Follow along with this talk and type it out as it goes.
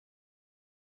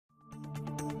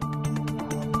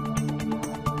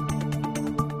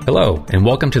Hello, and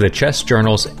welcome to the Chest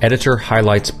Journal's Editor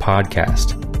Highlights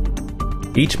podcast.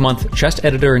 Each month, Chest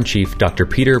Editor-in-Chief Dr.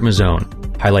 Peter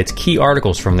Mazzone highlights key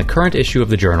articles from the current issue of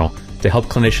the journal to help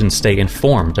clinicians stay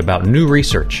informed about new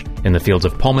research in the fields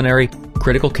of pulmonary,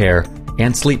 critical care,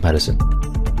 and sleep medicine.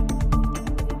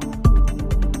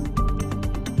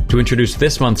 To introduce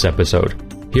this month's episode,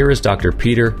 here is Dr.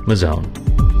 Peter Mazzone.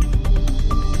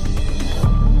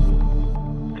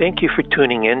 Thank you for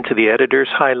tuning in to the Editor's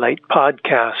Highlight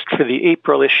podcast for the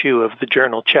April issue of the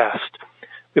journal Chest.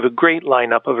 We have a great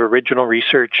lineup of original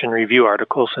research and review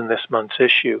articles in this month's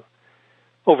issue.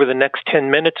 Over the next 10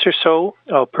 minutes or so,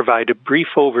 I'll provide a brief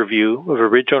overview of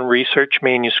original research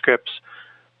manuscripts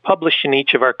published in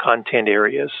each of our content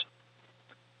areas.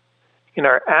 In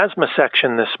our asthma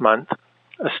section this month,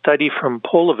 a study from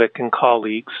Polovic and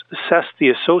colleagues assessed the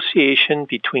association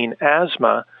between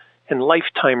asthma and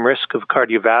lifetime risk of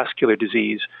cardiovascular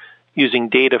disease using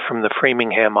data from the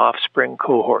Framingham Offspring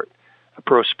cohort, a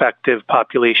prospective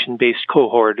population-based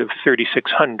cohort of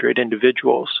 3,600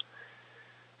 individuals.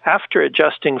 After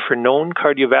adjusting for known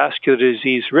cardiovascular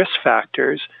disease risk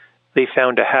factors, they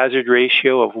found a hazard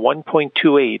ratio of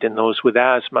 1.28 in those with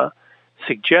asthma,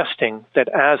 suggesting that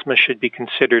asthma should be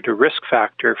considered a risk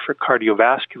factor for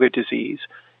cardiovascular disease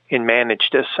and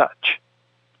managed as such.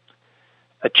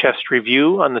 A chest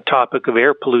review on the topic of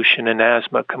air pollution and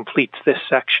asthma completes this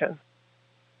section.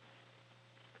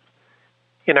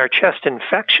 In our chest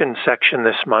infection section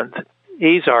this month,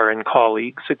 Azar and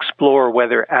colleagues explore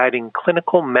whether adding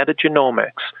clinical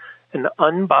metagenomics, an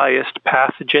unbiased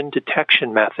pathogen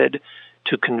detection method,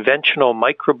 to conventional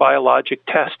microbiologic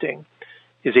testing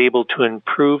is able to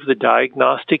improve the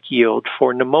diagnostic yield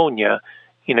for pneumonia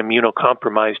in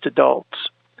immunocompromised adults.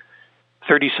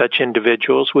 30 such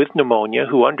individuals with pneumonia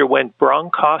who underwent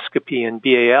bronchoscopy and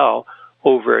BAL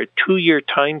over a 2-year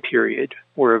time period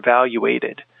were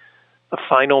evaluated. A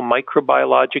final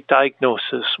microbiologic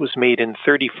diagnosis was made in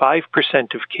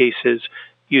 35% of cases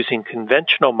using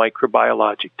conventional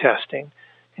microbiologic testing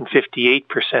and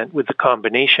 58% with the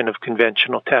combination of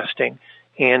conventional testing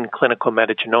and clinical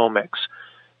metagenomics,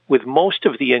 with most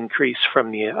of the increase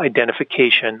from the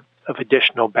identification of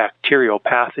additional bacterial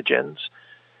pathogens.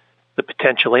 The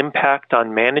potential impact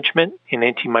on management and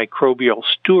antimicrobial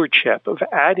stewardship of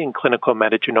adding clinical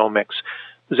metagenomics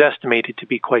was estimated to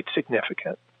be quite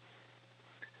significant.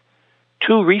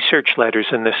 2 research letters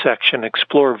in this section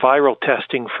explore viral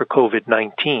testing for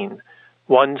COVID-19,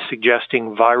 one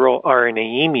suggesting viral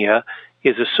RNAemia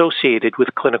is associated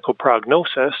with clinical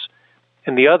prognosis,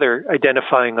 and the other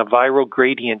identifying a viral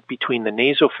gradient between the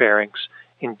nasopharynx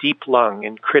and deep lung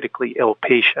in critically ill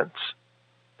patients.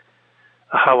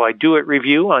 A How I Do It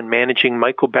review on managing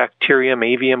Mycobacterium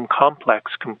avium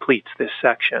complex completes this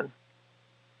section.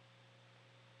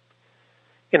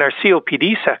 In our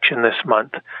COPD section this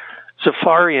month,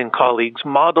 Zafari and colleagues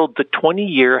modeled the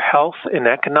 20-year health and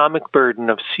economic burden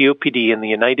of COPD in the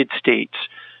United States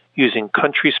using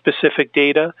country-specific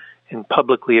data and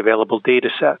publicly available data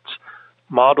sets,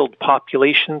 modeled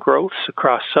population growths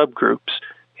across subgroups,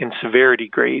 and severity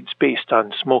grades based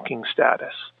on smoking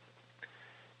status.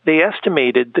 They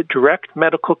estimated the direct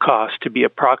medical cost to be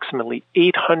approximately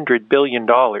 $800 billion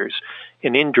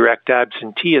and indirect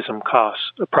absenteeism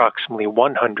costs approximately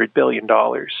 $100 billion.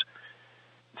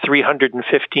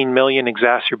 315 million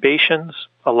exacerbations,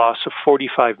 a loss of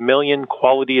 45 million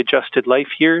quality-adjusted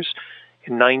life years,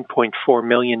 and 9.4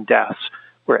 million deaths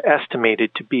were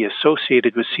estimated to be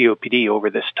associated with COPD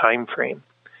over this time frame.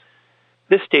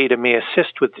 This data may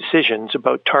assist with decisions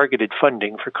about targeted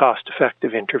funding for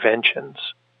cost-effective interventions.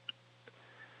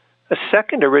 A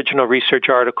second original research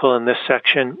article in this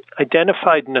section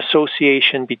identified an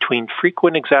association between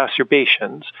frequent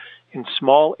exacerbations and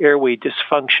small airway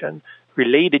dysfunction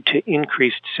related to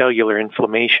increased cellular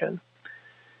inflammation.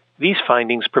 These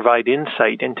findings provide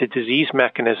insight into disease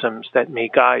mechanisms that may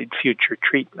guide future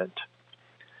treatment.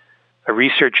 A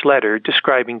research letter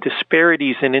describing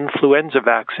disparities in influenza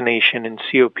vaccination in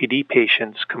COPD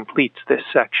patients completes this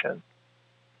section.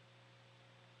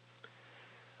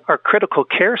 Our critical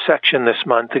care section this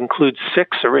month includes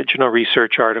 6 original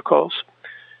research articles.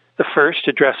 The first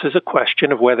addresses a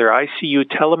question of whether ICU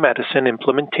telemedicine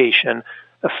implementation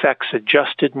affects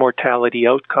adjusted mortality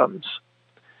outcomes.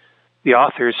 The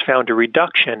authors found a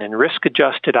reduction in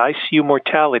risk-adjusted ICU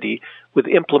mortality with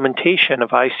implementation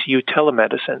of ICU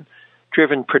telemedicine,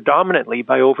 driven predominantly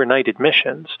by overnight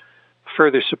admissions,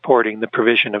 further supporting the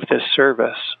provision of this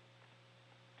service.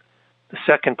 The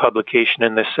second publication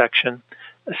in this section,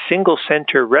 a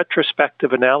single-center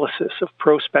retrospective analysis of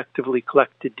prospectively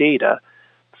collected data,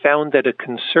 found that a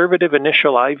conservative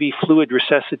initial IV fluid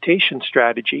resuscitation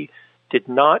strategy did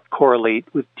not correlate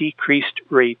with decreased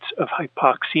rates of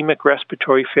hypoxemic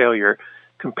respiratory failure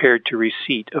compared to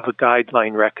receipt of a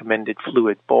guideline-recommended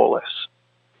fluid bolus.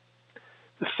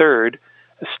 The third,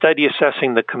 a study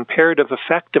assessing the comparative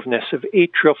effectiveness of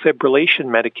atrial fibrillation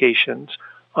medications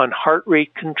on heart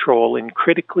rate control in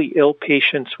critically ill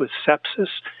patients with sepsis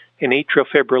and atrial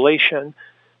fibrillation,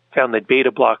 found that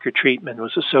beta blocker treatment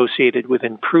was associated with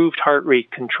improved heart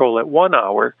rate control at 1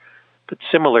 hour, but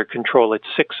similar control at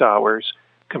 6 hours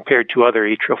compared to other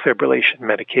atrial fibrillation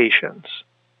medications.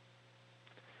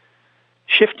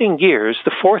 Shifting gears,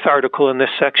 the fourth article in this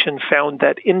section found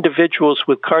that individuals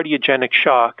with cardiogenic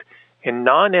shock and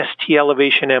non-ST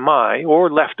elevation MI or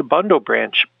left bundle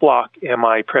branch block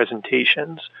MI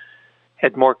presentations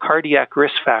had more cardiac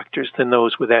risk factors than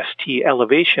those with ST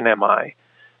elevation MI,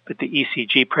 but the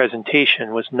ECG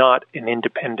presentation was not an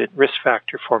independent risk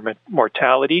factor for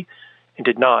mortality and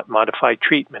did not modify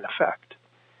treatment effect.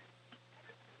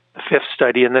 The fifth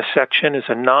study in this section is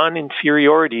a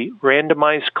non-inferiority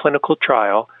randomized clinical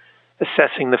trial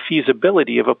assessing the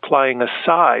feasibility of applying a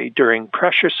PSI during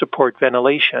pressure support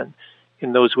ventilation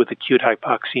in those with acute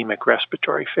hypoxemic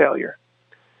respiratory failure.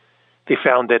 They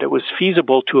found that it was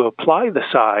feasible to apply the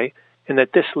PSI and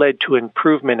that this led to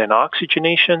improvement in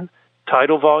oxygenation,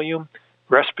 tidal volume,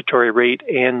 respiratory rate,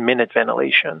 and minute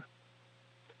ventilation.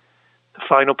 The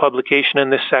final publication in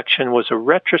this section was a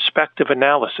retrospective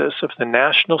analysis of the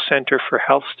National Center for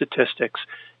Health Statistics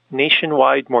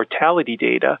nationwide mortality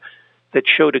data that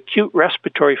showed acute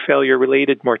respiratory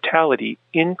failure-related mortality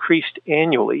increased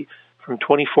annually from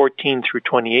 2014 through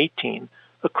 2018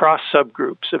 across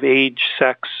subgroups of age,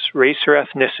 sex, race or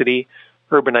ethnicity,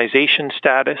 urbanization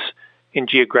status, and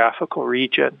geographical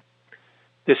region.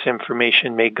 This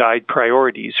information may guide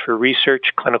priorities for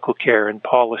research, clinical care, and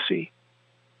policy.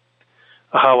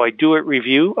 A How I Do It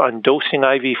review on dosing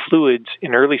IV fluids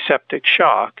in early septic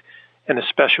shock, and a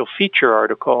special feature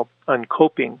article on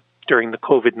coping during the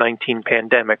COVID-19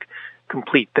 pandemic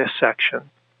complete this section.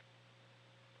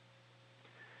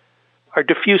 Our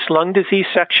diffuse lung disease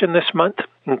section this month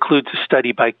includes a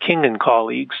study by King and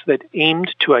colleagues that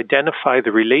aimed to identify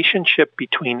the relationship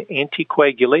between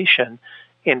anticoagulation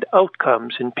and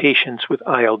outcomes in patients with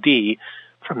ILD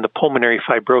from the Pulmonary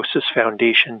Fibrosis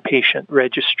Foundation patient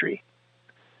registry.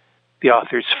 The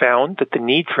authors found that the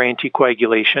need for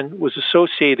anticoagulation was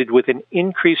associated with an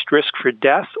increased risk for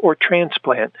death or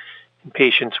transplant in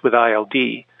patients with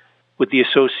ILD, with the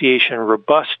association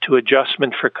robust to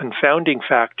adjustment for confounding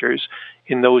factors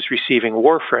in those receiving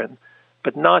warfarin,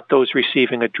 but not those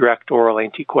receiving a direct oral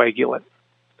anticoagulant.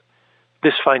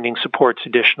 This finding supports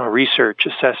additional research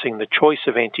assessing the choice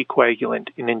of anticoagulant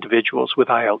in individuals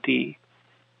with ILD.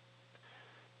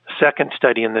 A second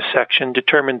study in this section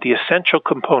determined the essential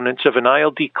components of an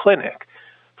ILD clinic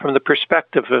from the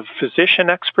perspective of physician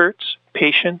experts,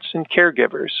 patients, and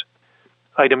caregivers.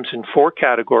 Items in 4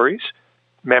 categories: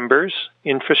 members,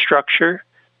 infrastructure,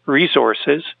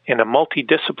 resources, and a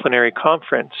multidisciplinary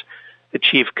conference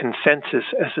achieve consensus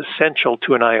as essential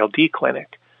to an ILD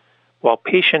clinic, while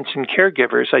patients and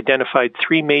caregivers identified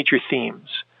 3 major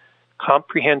themes: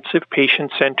 comprehensive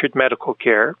patient-centered medical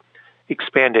care,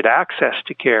 expanded access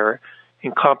to care,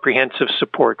 and comprehensive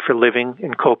support for living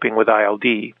and coping with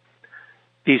ILD.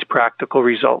 These practical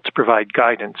results provide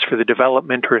guidance for the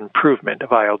development or improvement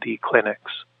of ILD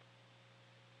clinics.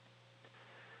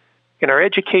 In our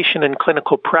education and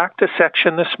clinical practice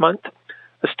section this month,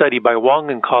 a study by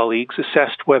Wong and colleagues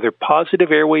assessed whether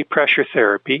positive airway pressure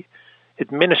therapy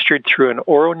administered through an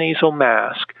oronasal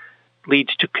mask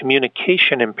leads to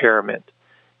communication impairment,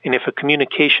 and if a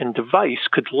communication device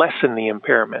could lessen the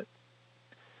impairment.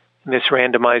 In this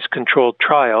randomized controlled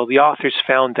trial, the authors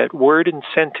found that word and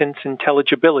sentence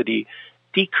intelligibility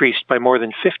decreased by more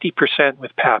than 50%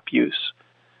 with PAP use.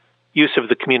 Use of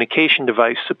the communication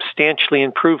device substantially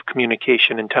improved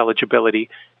communication intelligibility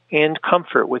and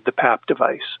comfort with the PAP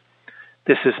device.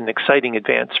 This is an exciting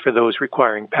advance for those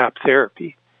requiring PAP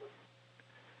therapy.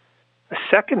 A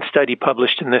second study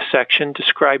published in this section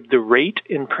described the rate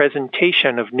and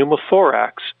presentation of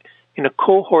pneumothorax in a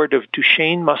cohort of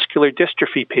Duchenne muscular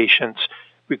dystrophy patients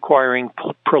requiring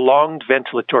prolonged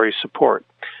ventilatory support,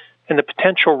 and the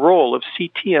potential role of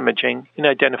CT imaging in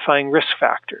identifying risk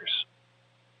factors.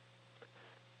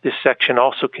 This section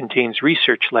also contains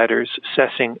research letters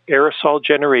assessing aerosol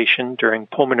generation during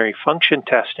pulmonary function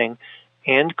testing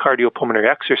and cardiopulmonary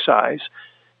exercise,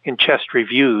 and chest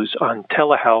reviews on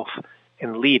telehealth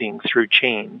and leading through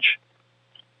change.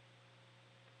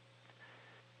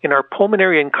 In our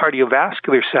pulmonary and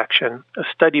cardiovascular section, a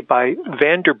study by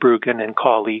Vanderbruggen and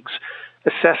colleagues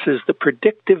assesses the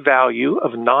predictive value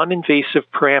of non-invasive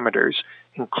parameters,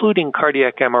 including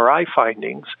cardiac MRI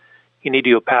findings, in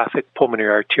idiopathic pulmonary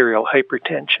arterial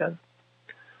hypertension.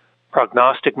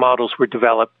 Prognostic models were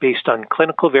developed based on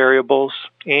clinical variables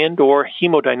and/or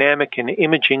hemodynamic and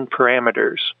imaging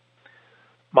parameters.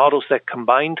 Models that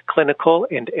combined clinical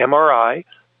and MRI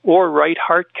or right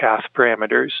heart cath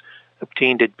parameters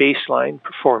obtained at baseline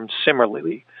performed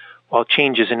similarly, while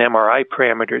changes in MRI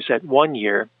parameters at 1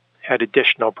 year had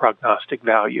additional prognostic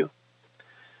value.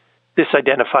 This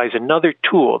identifies another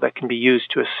tool that can be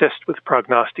used to assist with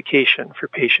prognostication for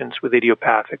patients with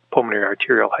idiopathic pulmonary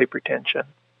arterial hypertension.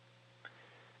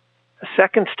 A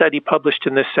second study published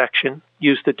in this section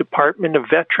used the Department of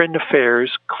Veteran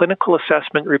Affairs Clinical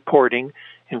Assessment Reporting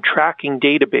and Tracking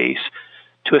database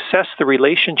to assess the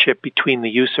relationship between the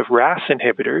use of RAS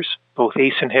inhibitors, both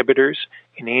ACE inhibitors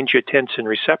and angiotensin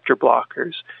receptor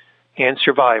blockers, and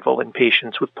survival in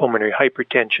patients with pulmonary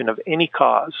hypertension of any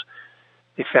cause.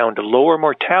 They found a lower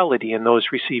mortality in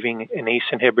those receiving an ACE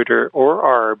inhibitor or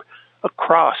ARB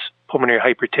across pulmonary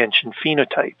hypertension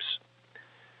phenotypes.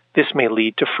 This may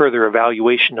lead to further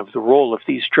evaluation of the role of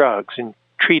these drugs in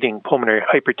treating pulmonary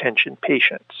hypertension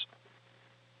patients.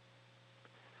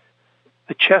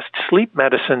 The chest sleep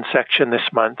medicine section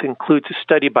this month includes a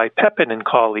study by Pepin and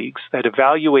colleagues that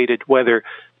evaluated whether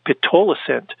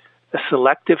pitolisant, a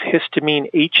selective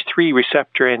histamine H3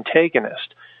 receptor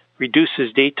antagonist,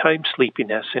 reduces daytime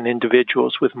sleepiness in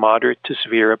individuals with moderate to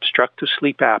severe obstructive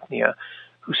sleep apnea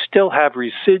who still have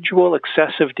residual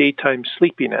excessive daytime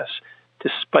sleepiness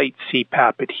despite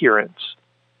CPAP adherence.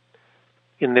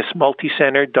 In this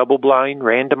multi-center, double-blind,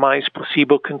 randomized,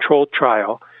 placebo-controlled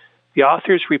trial, the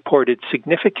authors reported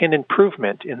significant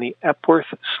improvement in the Epworth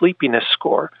Sleepiness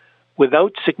Score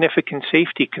without significant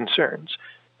safety concerns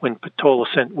when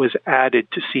pitolisant was added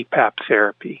to CPAP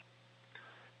therapy.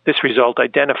 This result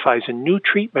identifies a new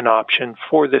treatment option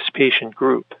for this patient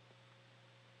group.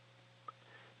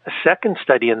 A second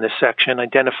study in this section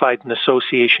identified an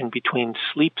association between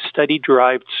sleep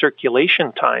study-derived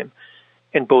circulation time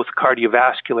and both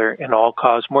cardiovascular and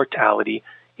all-cause mortality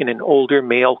in an older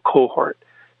male cohort,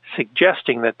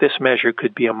 suggesting that this measure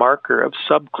could be a marker of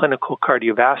subclinical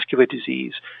cardiovascular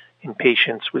disease in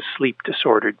patients with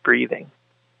sleep-disordered breathing.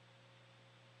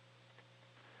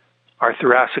 Our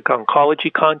thoracic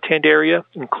oncology content area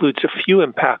includes a few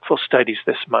impactful studies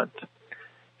this month.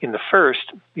 In the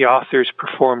first, the authors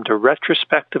performed a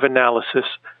retrospective analysis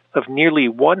of nearly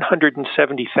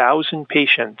 170,000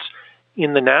 patients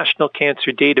in the National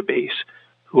Cancer Database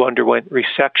who underwent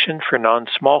resection for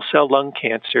non-small cell lung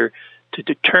cancer to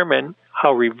determine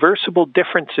how reversible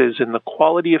differences in the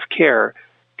quality of care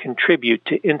contribute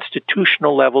to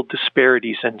institutional-level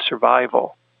disparities in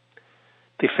survival.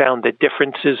 They found that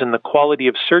differences in the quality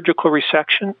of surgical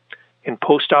resection and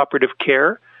postoperative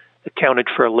care accounted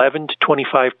for 11 to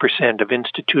 25% of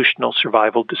institutional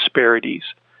survival disparities.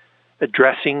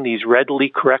 Addressing these readily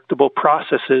correctable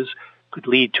processes could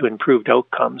lead to improved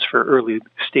outcomes for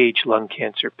early-stage lung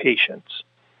cancer patients.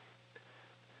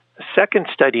 A second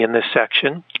study in this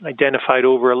section identified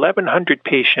over 1,100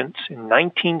 patients in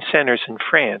 19 centers in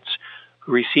France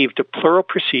who received a pleural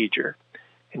procedure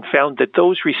and found that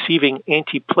those receiving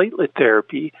antiplatelet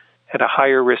therapy had a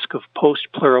higher risk of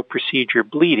post-pleural procedure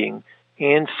bleeding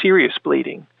and serious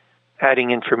bleeding,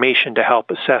 adding information to help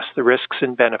assess the risks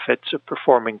and benefits of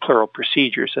performing pleural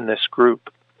procedures in this group.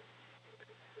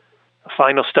 A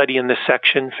final study in this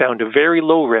section found a very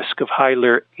low risk of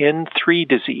Hilar N3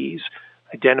 disease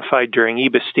identified during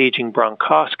EBUS staging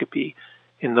bronchoscopy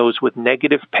in those with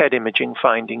negative PET imaging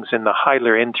findings in the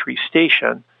Hilar N3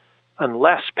 station,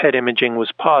 unless PET imaging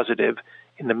was positive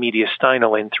in the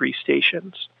mediastinal N3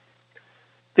 stations.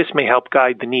 This may help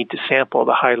guide the need to sample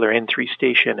the Hilar N3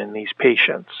 station in these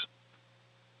patients.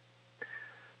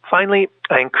 Finally,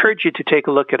 I encourage you to take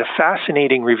a look at a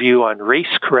fascinating review on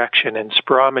race correction and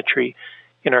spirometry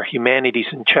in our Humanities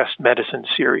and Chest Medicine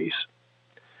series.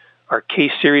 Our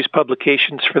case series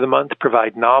publications for the month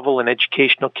provide novel and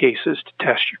educational cases to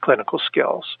test your clinical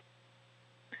skills.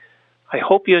 I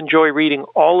hope you enjoy reading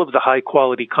all of the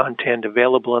high-quality content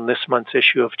available in this month's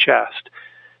issue of Chest.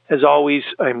 As always,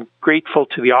 I'm grateful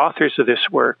to the authors of this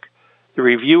work, the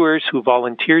reviewers who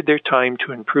volunteered their time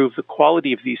to improve the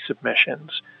quality of these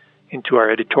submissions, and to our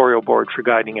editorial board for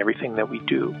guiding everything that we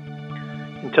do.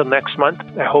 Until next month,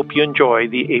 I hope you enjoy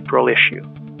the April issue.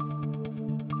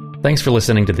 Thanks for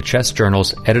listening to the Chest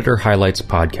Journal's Editor Highlights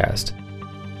podcast.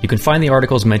 You can find the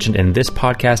articles mentioned in this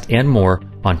podcast and more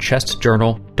on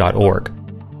chestjournal.org.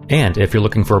 And if you're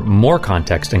looking for more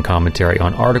context and commentary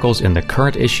on articles in the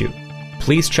current issue,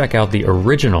 please check out the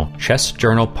original Chest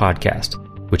Journal podcast,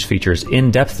 which features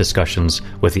in-depth discussions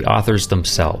with the authors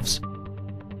themselves.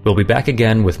 We'll be back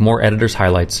again with more Editor's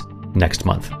Highlights next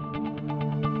month.